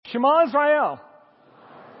Shema Israel.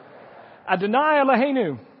 Adonai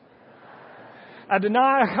Eloheinu.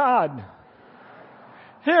 Adonai Echad.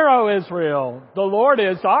 Hear, O Israel, the Lord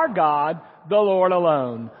is our God, the Lord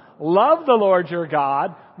alone. Love the Lord your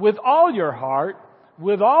God with all your heart,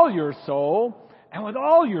 with all your soul, and with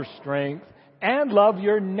all your strength, and love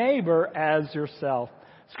your neighbor as yourself.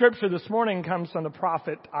 Scripture this morning comes from the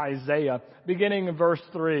prophet Isaiah, beginning in verse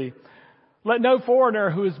 3. Let no foreigner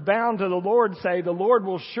who is bound to the Lord say, the Lord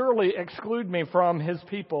will surely exclude me from his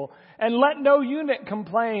people. And let no eunuch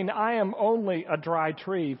complain, I am only a dry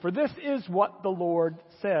tree. For this is what the Lord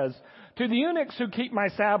says. To the eunuchs who keep my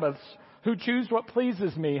Sabbaths, who choose what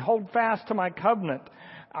pleases me, hold fast to my covenant.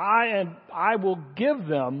 I will give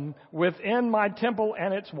them within my temple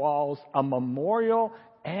and its walls a memorial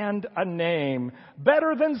and a name,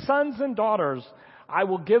 better than sons and daughters. I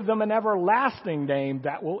will give them an everlasting name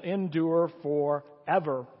that will endure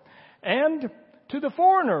forever. And to the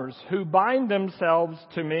foreigners who bind themselves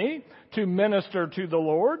to me to minister to the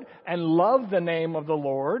Lord and love the name of the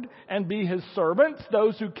Lord and be his servants,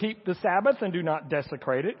 those who keep the Sabbath and do not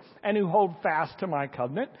desecrate it and who hold fast to my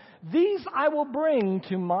covenant, these I will bring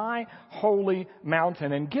to my holy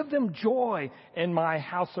mountain and give them joy in my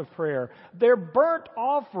house of prayer. Their burnt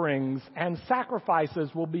offerings and sacrifices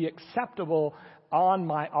will be acceptable on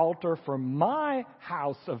my altar, for my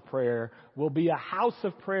house of prayer will be a house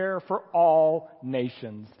of prayer for all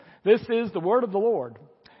nations. This is the word of the Lord.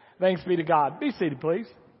 Thanks be to God. Be seated, please.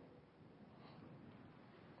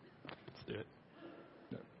 Let's do it.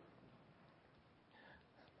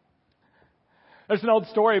 There's an old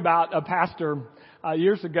story about a pastor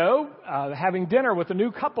years ago having dinner with a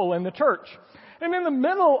new couple in the church. And in the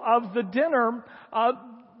middle of the dinner,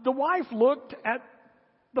 the wife looked at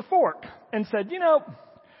the fork and said,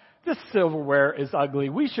 this silverware is ugly.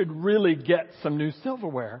 We should really get some new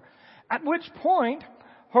silverware. At which point,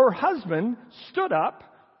 her husband stood up,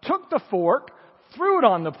 took the fork, threw it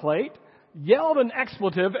on the plate, yelled an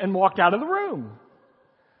expletive, and walked out of the room.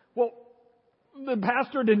 Well, the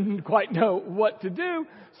pastor didn't quite know what to do,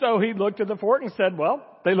 so he looked at the fork and said, well,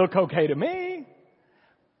 they look okay to me.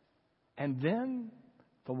 And then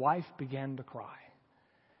the wife began to cry.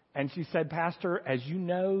 And she said, Pastor, as you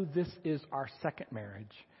know, this is our second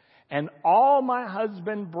marriage. And all my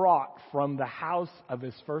husband brought from the house of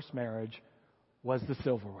his first marriage was the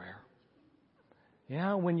silverware.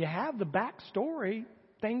 When you have the backstory,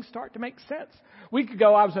 things start to make sense. A week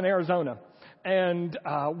ago, I was in Arizona, and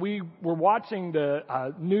we were watching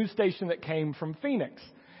the news station that came from Phoenix.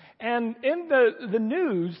 And in the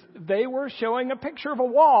news, they were showing a picture of a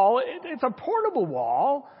wall. It's a portable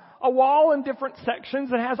wall. A wall in different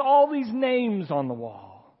sections that has all these names on the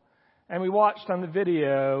wall. And we watched on the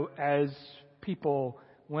video as people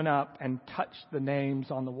went up and touched the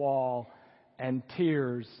names on the wall, and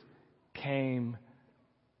tears came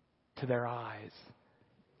to their eyes.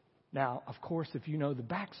 Now, of course, if you know the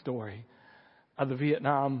backstory of the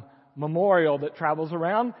Vietnam memorial that travels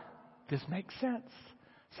around, this makes sense.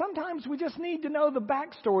 Sometimes we just need to know the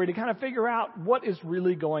backstory to kind of figure out what is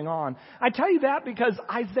really going on. I tell you that because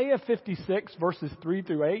Isaiah 56 verses 3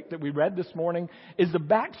 through 8 that we read this morning is the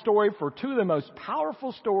backstory for two of the most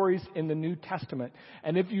powerful stories in the New Testament.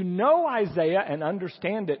 And if you know Isaiah and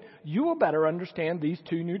understand it, you will better understand these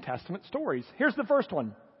two New Testament stories. Here's the first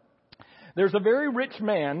one. There's a very rich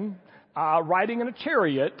man riding in a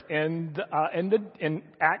chariot in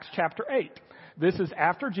Acts chapter 8. This is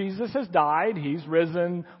after Jesus has died. He's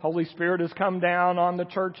risen. Holy Spirit has come down on the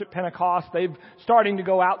church at Pentecost. They're starting to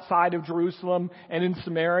go outside of Jerusalem and in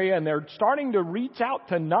Samaria, and they're starting to reach out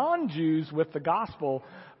to non-Jews with the gospel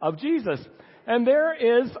of Jesus. And there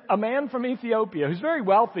is a man from Ethiopia who's very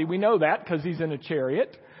wealthy. We know that because he's in a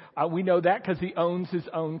chariot. We know that because he owns his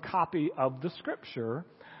own copy of the Scripture.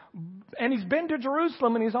 And he's been to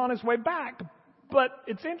Jerusalem and he's on his way back. But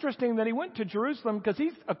it's interesting that he went to Jerusalem because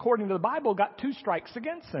he's, according to the Bible, got two strikes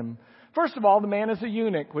against him. First of all, the man is a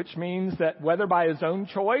eunuch, which means that whether by his own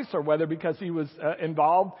choice or whether because he was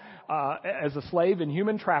involved as a slave in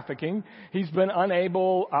human trafficking, he's rendered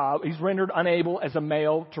unable as a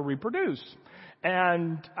male to reproduce.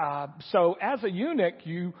 And so as a eunuch,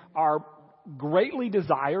 you are greatly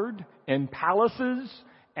desired in palaces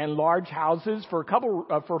and large houses for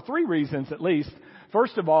three reasons at least.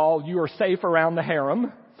 First of all, you are safe around the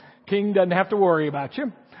harem. King doesn't have to worry about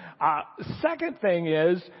you. Second thing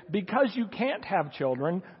is, because you can't have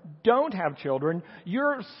children, don't have children,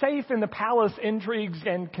 you're safe in the palace intrigues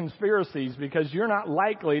and conspiracies because you're not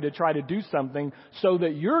likely to try to do something so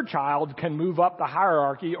that your child can move up the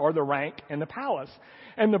hierarchy or the rank in the palace.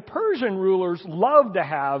 And the Persian rulers loved to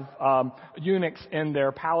have eunuchs in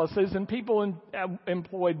their palaces, and people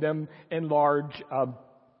employed them in large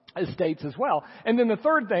estates as well. And then the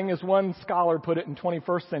third thing is, one scholar put it in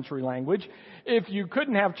 21st century language, if you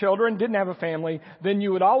couldn't have children, didn't have a family, then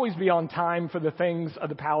you would always be on time for the things of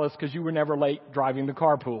the palace because you were never late driving the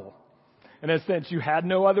carpool. In a sense, you had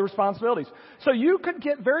no other responsibilities. So you could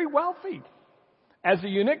get very wealthy as a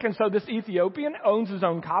eunuch, and so this Ethiopian owns his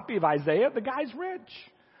own copy of Isaiah. The guy's rich.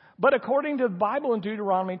 But according to the Bible in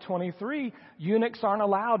Deuteronomy 23, eunuchs aren't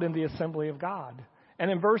allowed in the assembly of God. And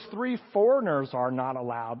in verse 3, foreigners are not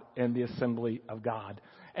allowed in the assembly of God.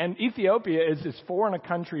 And Ethiopia is as foreign a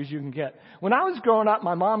country as you can get. When I was growing up,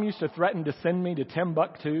 my mom used to threaten to send me to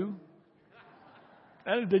Timbuktu.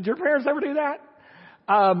 Did your parents ever do that?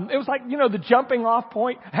 It was like, the jumping off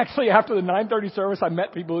point. Actually, after the 9:30 service, I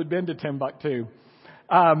met people who'd been to Timbuktu.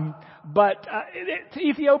 But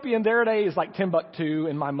Ethiopia in their day is like Timbuktu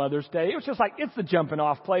in my mother's day. It was just like, it's the jumping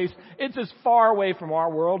off place. It's as far away from our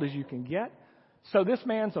world as you can get. So this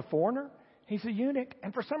man's a foreigner. He's a eunuch.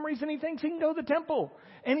 And for some reason, he thinks he can go to the temple.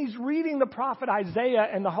 And he's reading the prophet Isaiah,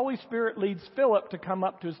 and the Holy Spirit leads Philip to come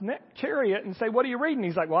up to his chariot and say, what are you reading?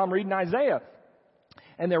 He's like, well, I'm reading Isaiah.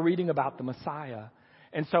 And they're reading about the Messiah.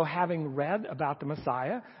 And so having read about the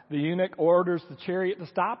Messiah, the eunuch orders the chariot to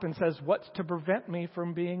stop and says, what's to prevent me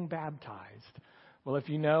from being baptized? Well, if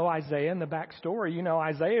you know Isaiah and the backstory,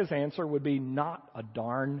 Isaiah's answer would be not a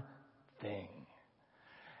darn thing.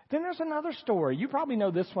 Then there's another story. You probably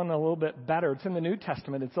know this one a little bit better. It's in the New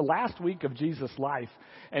Testament. It's the last week of Jesus' life.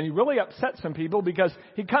 And he really upset some people because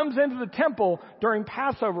he comes into the temple during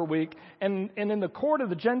Passover week, and in the court of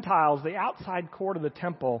the Gentiles, the outside court of the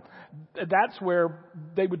temple, that's where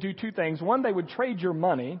they would do two things. One, they would trade your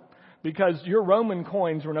money because your Roman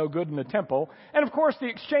coins were no good in the temple. And of course, the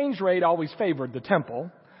exchange rate always favored the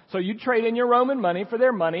temple. So you'd trade in your Roman money for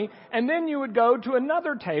their money, and then you would go to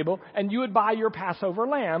another table and you would buy your Passover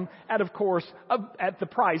lamb at the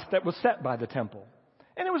price that was set by the temple.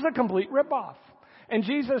 And it was a complete ripoff. And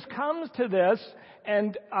Jesus comes to this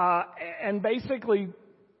and basically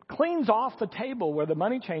cleans off the table where the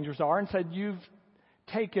money changers are and said, you've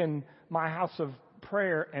taken my house of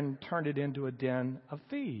prayer and turned it into a den of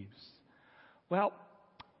thieves. Well,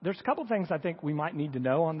 there's a couple things I think we might need to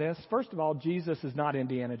know on this. First of all, Jesus is not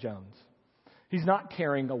Indiana Jones. He's not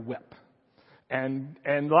carrying a whip. And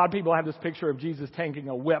a lot of people have this picture of Jesus taking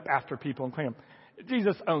a whip after people and cleaning them.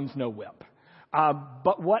 Jesus owns no whip.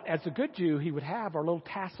 But what, as a good Jew, he would have are little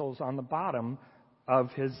tassels on the bottom of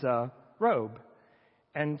his robe.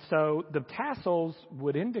 And so the tassels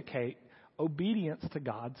would indicate obedience to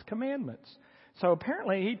God's commandments. So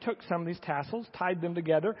apparently he took some of these tassels, tied them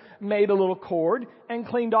together, made a little cord, and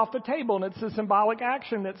cleaned off the table. And it's a symbolic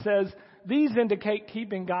action that says, these indicate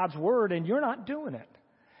keeping God's word, and you're not doing it.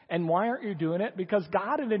 And why aren't you doing it? Because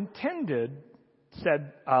God had intended,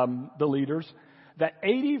 said the leaders, that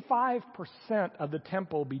 85% of the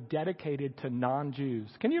temple be dedicated to non-Jews.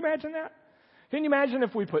 Can you imagine that? Can you imagine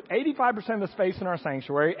if we put 85% of the space in our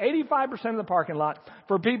sanctuary, 85% of the parking lot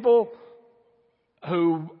for people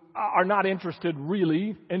who are not interested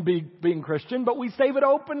really in being Christian, but we save it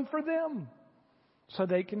open for them so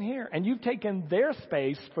they can hear. And you've taken their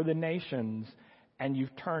space for the nations and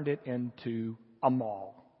you've turned it into a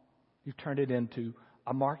mall. You've turned it into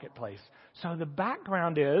a marketplace. So the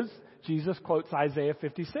background is Jesus quotes Isaiah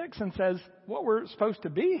 56 and says, what we're supposed to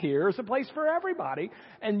be here is a place for everybody.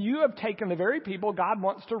 And you have taken the very people God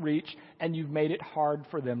wants to reach and you've made it hard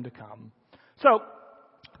for them to come. So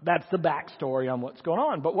that's the backstory on what's going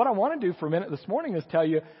on. But what I want to do for a minute this morning is tell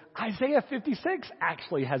you Isaiah 56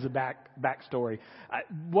 actually has a backstory.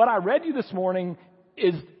 What I read you this morning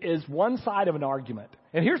is one side of an argument.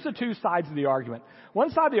 And here's the two sides of the argument. One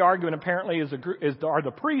side of the argument apparently are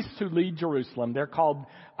the priests who lead Jerusalem. They're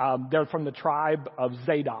from the tribe of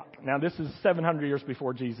Zadok. Now this is 700 years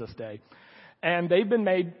before Jesus' day. And they've been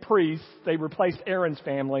made priests. They replaced Aaron's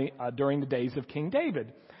family during the days of King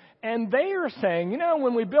David. And they are saying,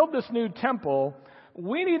 when we build this new temple,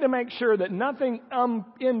 we need to make sure that nothing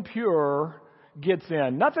impure gets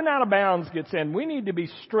in. Nothing out of bounds gets in. We need to be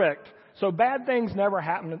strict so bad things never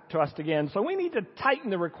happen to us again. So we need to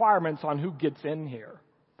tighten the requirements on who gets in here.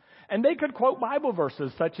 And they could quote Bible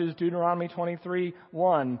verses such as Deuteronomy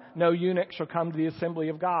 23:1, no eunuch shall come to the assembly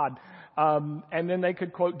of God. And then they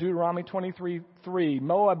could quote Deuteronomy 23:3,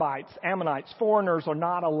 Moabites, Ammonites, foreigners are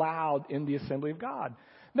not allowed in the assembly of God.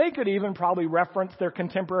 They could even probably reference their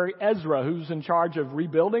contemporary Ezra, who's in charge of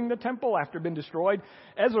rebuilding the temple after it had been destroyed.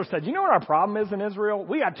 Ezra said, you know what our problem is in Israel?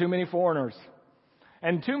 We got too many foreigners.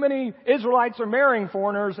 And too many Israelites are marrying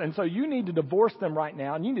foreigners, and so you need to divorce them right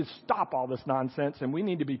now, and you need to stop all this nonsense, and we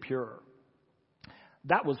need to be pure.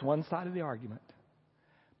 That was one side of the argument.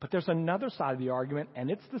 But there's another side of the argument, and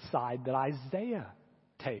it's the side that Isaiah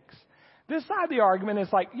takes. This side of the argument is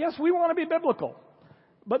like, yes, we want to be biblical.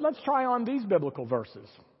 But let's try on these biblical verses.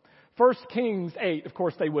 1 Kings 8, of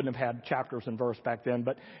course they wouldn't have had chapters and verse back then,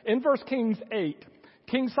 but in 1 Kings 8,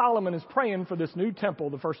 King Solomon is praying for this new temple,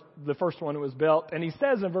 the first one that was built, and he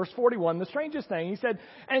says in verse 41, the strangest thing, he said,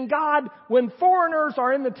 and God, when foreigners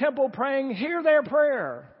are in the temple praying, hear their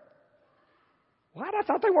prayer. What? I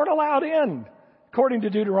thought they weren't allowed in, according to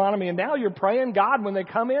Deuteronomy, and now you're praying God, when they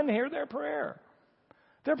come in, hear their prayer.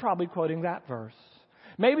 They're probably quoting that verse.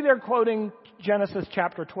 Maybe they're quoting Genesis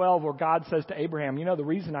chapter 12 where God says to Abraham, you know, the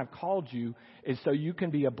reason I've called you is so you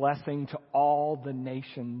can be a blessing to all the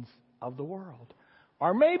nations of the world.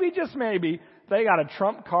 Or maybe, just maybe, they got a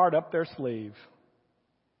trump card up their sleeve.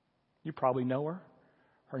 You probably know her.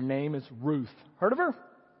 Her name is Ruth. Heard of her?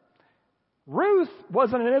 Ruth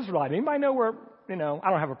wasn't an Israelite. Anybody know where, I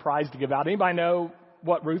don't have a prize to give out. Anybody know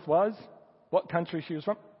what Ruth was? What country she was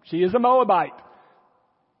from? She is a Moabite.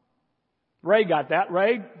 Ray got that.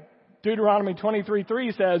 Ray, Deuteronomy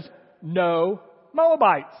 23:3 says, no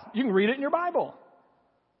Moabites. You can read it in your Bible.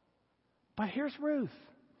 But here's Ruth.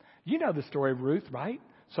 You know the story of Ruth, right?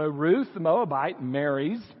 So Ruth, the Moabite,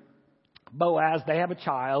 marries Boaz. They have a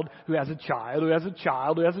child who has a child, who has a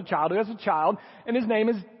child, who has a child, who has a child, and his name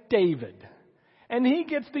is David. And he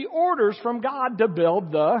gets the orders from God to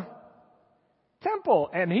build the temple.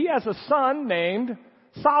 And he has a son named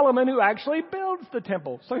Solomon who actually builds the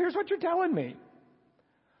temple. So here's what you're telling me.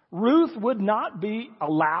 Ruth would not be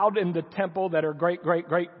allowed in the temple that her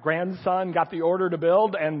great-great-great-grandson got the order to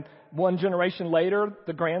build, and one generation later,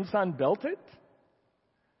 the grandson built it?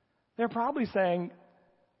 They're probably saying,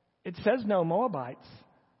 it says no Moabites,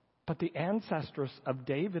 but the ancestress of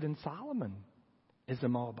David and Solomon is a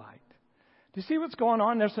Moabite. Do you see what's going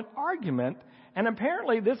on? There's an argument, and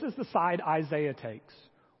apparently this is the side Isaiah takes.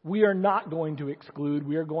 We are not going to exclude,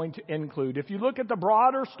 we are going to include. If you look at the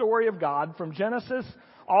broader story of God from Genesis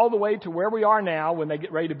all the way to where we are now when they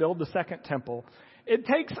get ready to build the second temple, it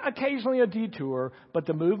takes occasionally a detour, but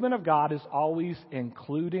the movement of God is always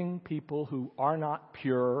including people who are not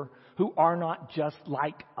pure, who are not just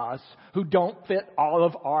like us, who don't fit all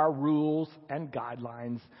of our rules and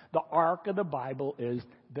guidelines. The arc of the Bible is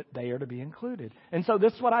that they are to be included. And so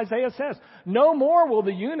this is what Isaiah says. No more will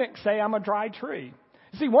the eunuch say, I'm a dry tree.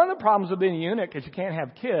 See, one of the problems with being a eunuch is you can't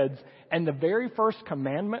have kids. And the very first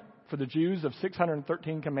commandment for the Jews of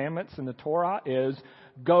 613 commandments in the Torah is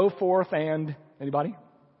go forth and, anybody?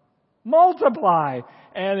 Multiply.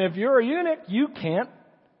 And if you're a eunuch, you can't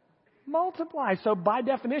multiply. So by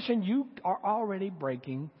definition, you are already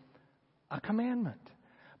breaking a commandment.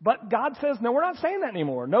 But God says, no, we're not saying that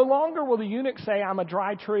anymore. No longer will the eunuch say, I'm a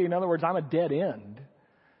dry tree. In other words, I'm a dead end.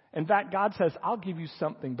 In fact, God says, I'll give you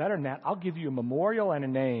something better than that. I'll give you a memorial and a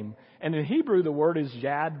name. And in Hebrew, the word is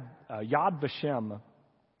Yad Vashem.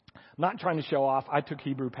 I'm not trying to show off. I took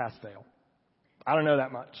Hebrew pass fail. I don't know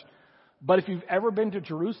that much. But if you've ever been to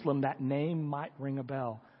Jerusalem, that name might ring a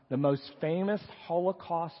bell. The most famous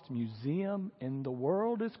Holocaust museum in the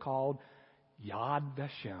world is called Yad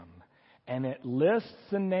Vashem. And it lists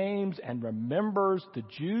the names and remembers the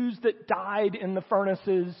Jews that died in the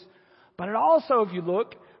furnaces. But it also, if you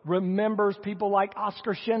look, remembers people like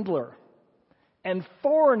Oskar Schindler and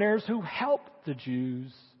foreigners who helped the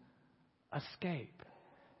Jews escape.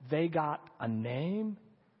 They got a name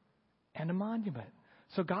and a monument.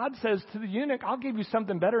 So God says to the eunuch, I'll give you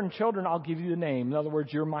something better than children. I'll give you the name. In other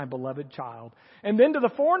words, you're my beloved child. And then to the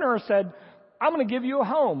foreigner said, I'm going to give you a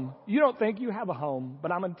home. You don't think you have a home,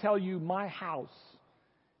 but I'm going to tell you my house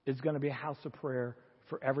is going to be a house of prayer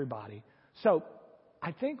for everybody. So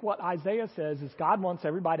I think what Isaiah says is God wants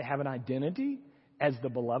everybody to have an identity as the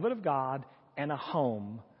beloved of God and a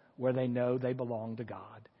home where they know they belong to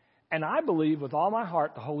God. And I believe with all my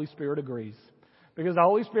heart the Holy Spirit agrees. Because the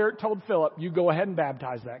Holy Spirit told Philip, you go ahead and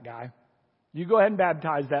baptize that guy. You go ahead and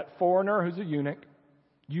baptize that foreigner who's a eunuch.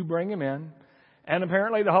 You bring him in. And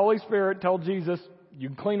apparently the Holy Spirit told Jesus, you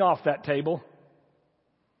can clean off that table.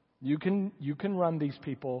 You can run these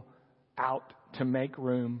people out to make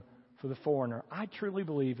room for the foreigner. I truly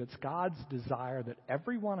believe it's God's desire that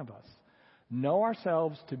every one of us know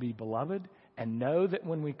ourselves to be beloved and know that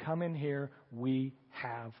when we come in here, we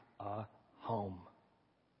have a home.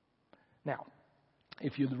 Now,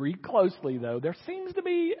 if you read closely, though, there seems to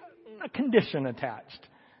be a condition attached.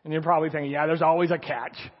 And you're probably thinking, yeah, there's always a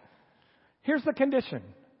catch. Here's the condition.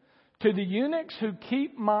 To the eunuchs who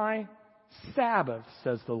keep my Sabbath,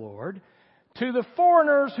 says the Lord, to the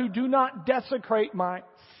foreigners who do not desecrate my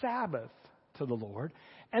Sabbath, to the Lord.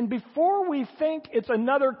 And before we think it's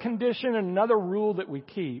another condition and another rule that we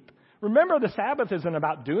keep, remember the Sabbath isn't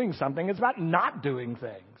about doing something, it's about not doing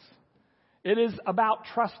things. It is about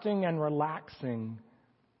trusting and relaxing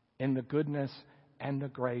in the goodness and the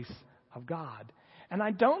grace of God. And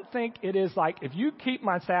I don't think it is like, if you keep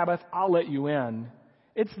my Sabbath, I'll let you in.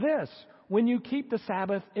 It's this. When you keep the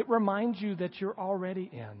Sabbath, it reminds you that you're already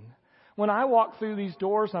in. When I walk through these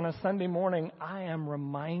doors on a Sunday morning, I am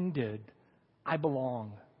reminded I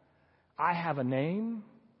belong. I have a name,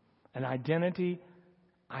 an identity.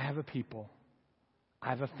 I have a people. I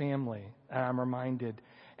have a family. And I'm reminded.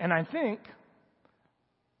 And I think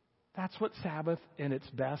that's what Sabbath in its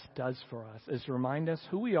best does for us, is to remind us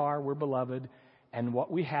who we are, we're beloved, and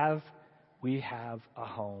what we have a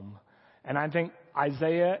home. And I think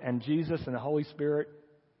Isaiah and Jesus and the Holy Spirit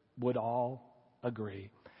would all agree.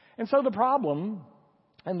 And so the problem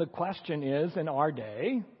and the question is, in our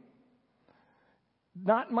day,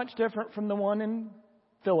 not much different from the one in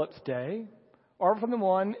Philip's day, or from the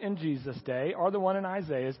one in Jesus' day, or the one in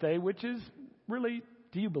Isaiah's day, which is really,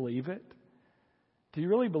 do you believe it? Do you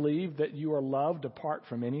really believe that you are loved apart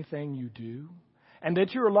from anything you do? And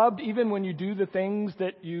that you are loved even when you do the things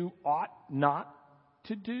that you ought not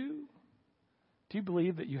to do? Do you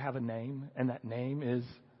believe that you have a name, and that name is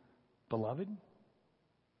beloved?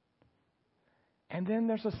 And then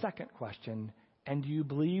there's a second question. And do you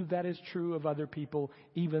believe that is true of other people,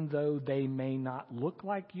 even though they may not look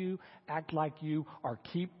like you, act like you, or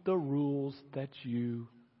keep the rules that you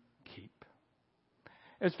keep?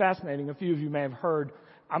 It's fascinating. A few of you may have heard,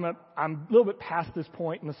 I'm a little bit past this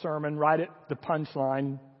point in the sermon, right at the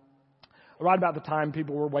punchline, right about the time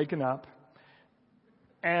people were waking up.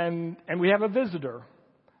 And we have a visitor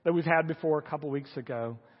that we've had before a couple weeks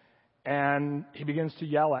ago. And he begins to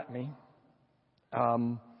yell at me.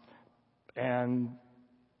 And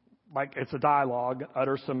like it's a dialogue,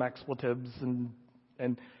 utter some expletives.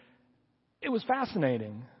 And it was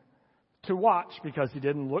fascinating to watch because he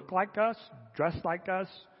didn't look like us, dress like us,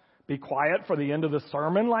 be quiet for the end of the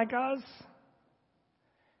sermon like us.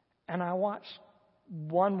 And I watched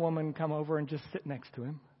one woman come over and just sit next to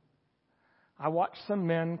him. I watched some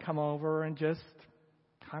men come over and just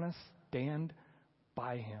kind of stand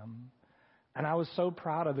by him. And I was so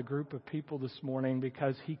proud of the group of people this morning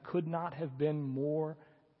because he could not have been more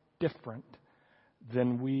different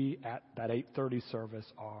than we at that 8:30 service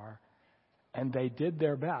are. And they did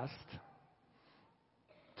their best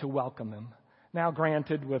to welcome him. Now,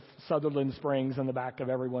 granted, with Sutherland Springs in the back of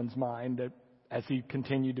everyone's mind, that as he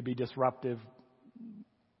continued to be disruptive,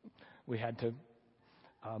 we had to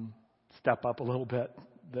step up a little bit,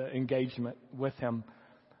 the engagement with him.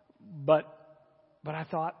 But I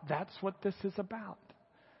thought that's what this is about.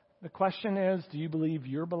 The question is, do you believe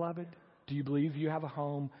you're beloved? Do you believe you have a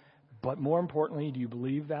home? But more importantly, do you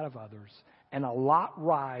believe that of others? And a lot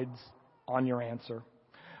rides on your answer.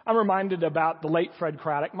 I'm reminded about the late Fred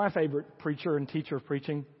Craddock, my favorite preacher and teacher of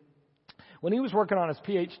preaching. When he was working on his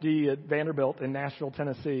PhD at Vanderbilt in Nashville,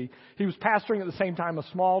 Tennessee, he was pastoring at the same time a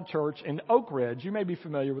small church in Oak Ridge. You may be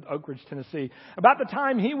familiar with Oak Ridge, Tennessee. About the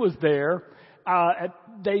time he was there,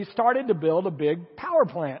 they started to build a big power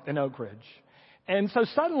plant in Oak Ridge. And so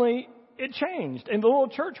suddenly it changed. And the little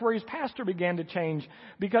church where he's pastor began to change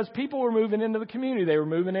because people were moving into the community. They were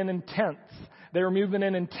moving in tents. They were moving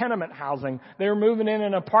in tenement housing. They were moving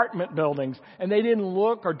in apartment buildings. And they didn't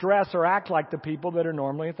look or dress or act like the people that are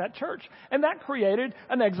normally at that church. And that created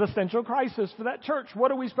an existential crisis for that church. What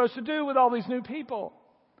are we supposed to do with all these new people?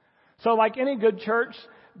 So like any good church,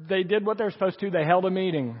 they did what they're supposed to. They held a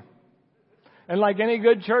meeting. And like any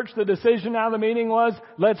good church, the decision out of the meeting was,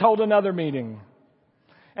 let's hold another meeting.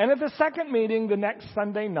 And at the second meeting, the next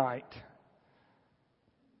Sunday night,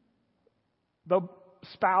 the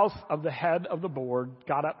spouse of the head of the board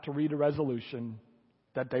got up to read a resolution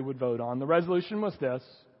that they would vote on. The resolution was this: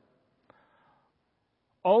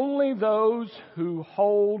 only those who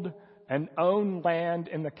hold and own land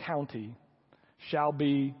in the county shall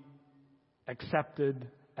be accepted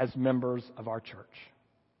as members of our church.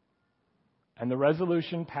 And the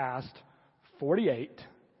resolution passed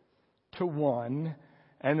 48-1,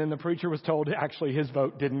 and then the preacher was told actually his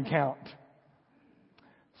vote didn't count.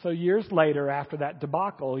 So years later, after that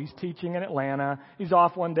debacle, he's teaching in Atlanta. He's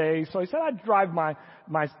off one day. So he said, I'd drive my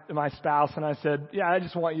spouse. And I said, yeah, I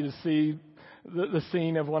just want you to see the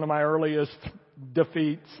scene of one of my earliest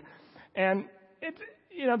defeats. And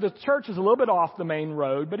the church is a little bit off the main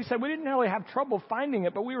road, but he said we didn't really have trouble finding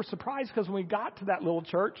it, but we were surprised because when we got to that little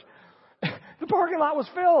church, the parking lot was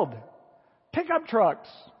filled. Pickup trucks,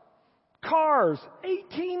 cars,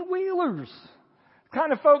 18-wheelers.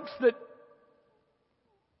 Kind of folks that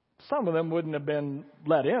some of them wouldn't have been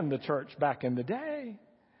let in the church back in the day.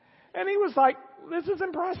 And he was like, this is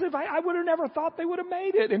impressive. I would have never thought they would have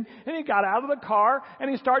made it. And he got out of the car and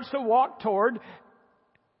he starts to walk toward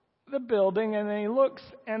the building, and then he looks,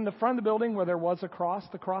 and the front of the building where there was a cross,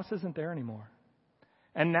 the cross isn't there anymore.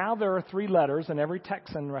 And now there are 3 letters, and every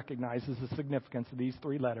Texan recognizes the significance of these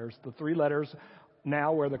 3 letters. The 3 letters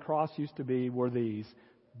now where the cross used to be were these: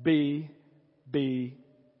 B, B,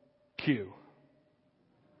 Q.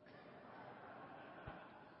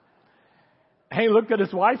 And he looked at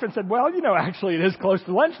his wife and said, well, actually it is close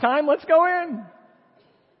to lunchtime. Let's go in.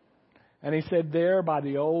 And he said there by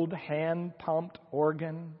the old hand-pumped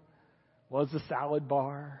organ was the salad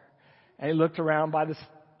bar. And he looked around by the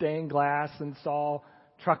stained glass and saw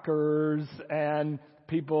truckers and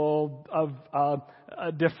people of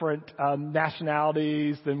different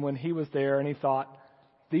nationalities than when he was there. And he thought,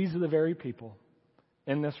 these are the very people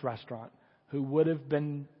in this restaurant who would have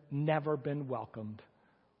never been welcomed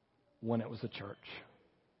when it was a church.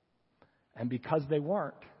 And because they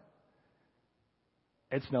weren't,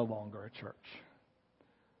 it's no longer a church.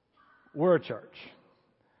 We're a church.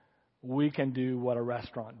 We can do what a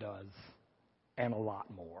restaurant does and a lot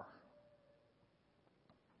more.